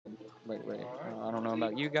lately. I don't know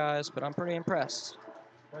about you guys, but I'm pretty impressed.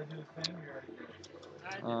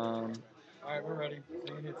 Alright, we're ready.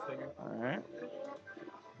 Singing hit stinger. All right.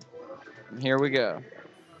 And here we go.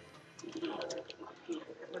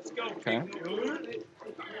 Let's go. Okay.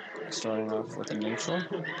 Starting off with a neutral.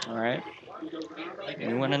 All right.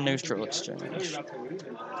 You win a neutral exchange.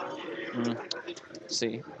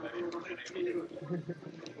 See.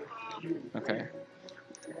 Okay.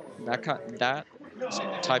 That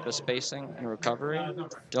type of spacing and recovery,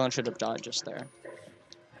 Dylan should have died just there.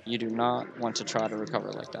 You do not want to try to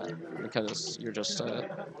recover like that because you're just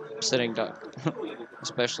a sitting duck,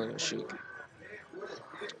 especially with Sheik.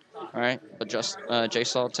 All right, but just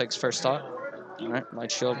JSalt takes first stock. All right,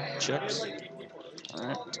 light shield chips. All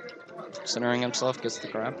right, centering himself gets the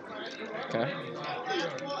grab. Okay.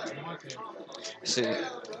 See,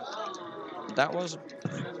 that was.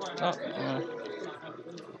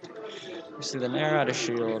 You see, the nair out of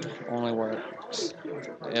shield only works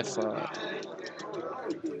if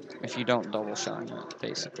you don't double shine it,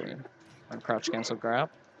 basically. And crouch cancel grab,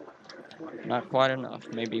 not quite enough.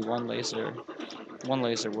 Maybe one laser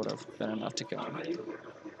would have been enough to kill him.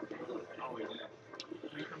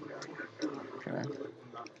 Okay.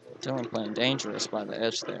 Dylan playing dangerous by the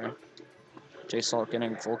edge there. JSalt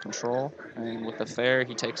getting full control, and with the fair,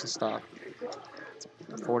 he takes a stock.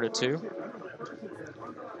 4-2.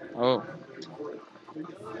 Oh.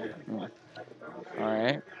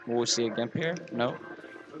 Alright. Will we see a gimp here? Nope.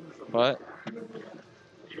 But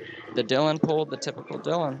the Dylan pulled the typical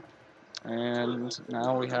Dylan. And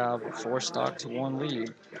now we have a 4 stock to 1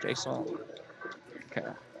 lead. JSalt. Okay.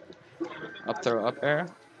 Up throw, up air.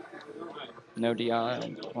 No DI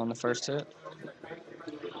on the first hit.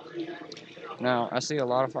 Now, I see a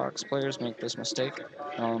lot of Fox players make this mistake.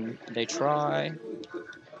 They try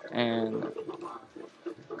and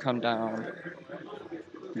come down.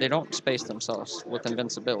 They don't space themselves with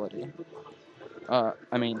invincibility.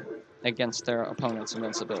 I mean, against their opponent's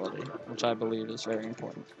invincibility, which I believe is very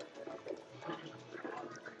important.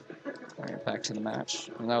 All right, back to the match.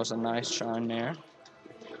 And that was a nice shine there.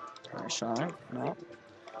 Nice shine. No.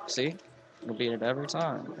 See? He'll beat it every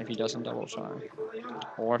time if he doesn't double shine.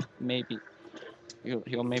 Or maybe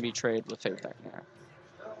he'll maybe trade with fade back there.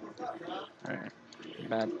 Alright.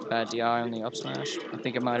 Bad DI on the up smash. I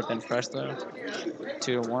think it might have been fresh though.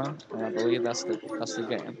 2-1, and I believe that's the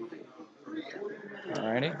game.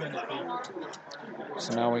 Alrighty.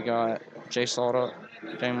 So now we got JSalt up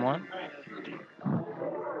game 1.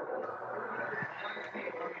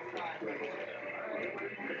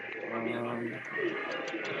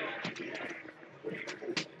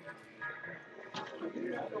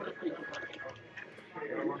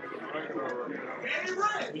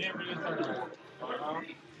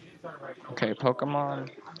 Okay, Pokemon.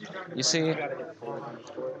 You see,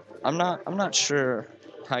 I'm not sure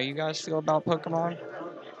how you guys feel about Pokemon,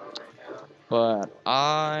 but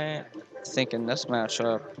I think in this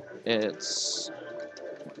matchup it's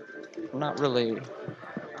not really.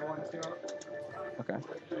 Okay.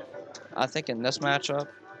 I think in this matchup,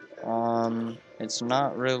 it's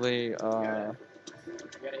not really. All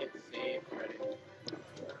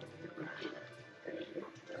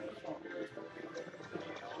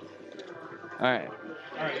right.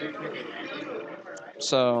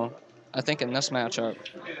 So, I think in this matchup,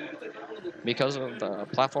 because of the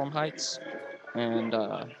platform heights and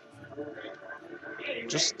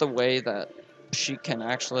just the way that she can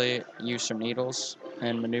actually use her needles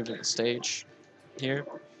and maneuver the stage here,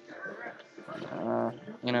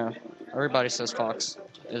 you know, everybody says Fox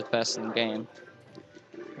is best in the game,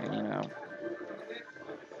 and, you know,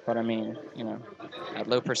 but I mean, you know, at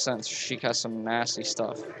low percents, she has some nasty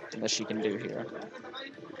stuff that she can do here.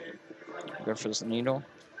 Go for this needle,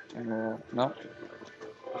 and we'll, nope.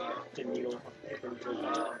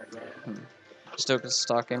 Still gets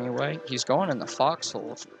stuck anyway. He's going in the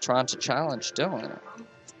foxhole, trying to challenge Dylan.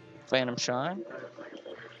 Phantom Shine.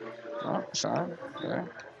 Oh, Shine. There.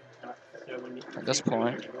 At this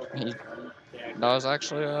point, that was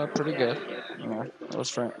actually pretty good. You know, that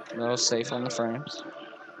was safe on the frames.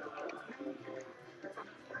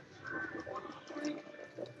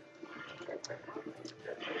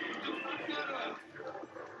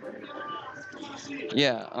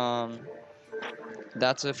 Yeah,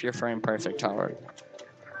 that's if you're frame perfect, Howard.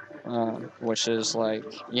 Which is like,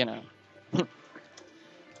 you know,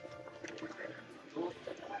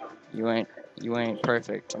 you ain't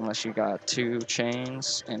perfect unless you got 2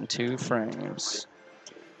 chains and 2 frames.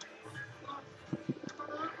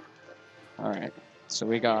 All right, so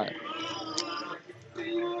we got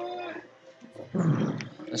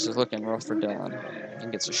This is looking rough for Dylan. He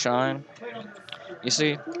gets a shine. You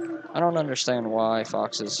see, I don't understand why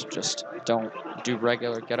Foxes just don't do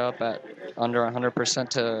regular get up at under 100%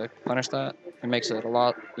 to punish that. It makes it a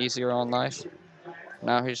lot easier on life.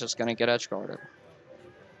 Now he's just going to get edge guarded.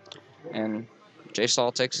 And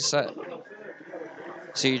JSalt takes a set.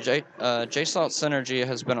 See, JSalt synergy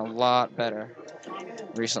has been a lot better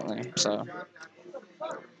recently. So,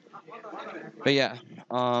 but yeah,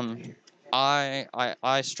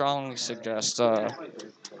 I strongly suggest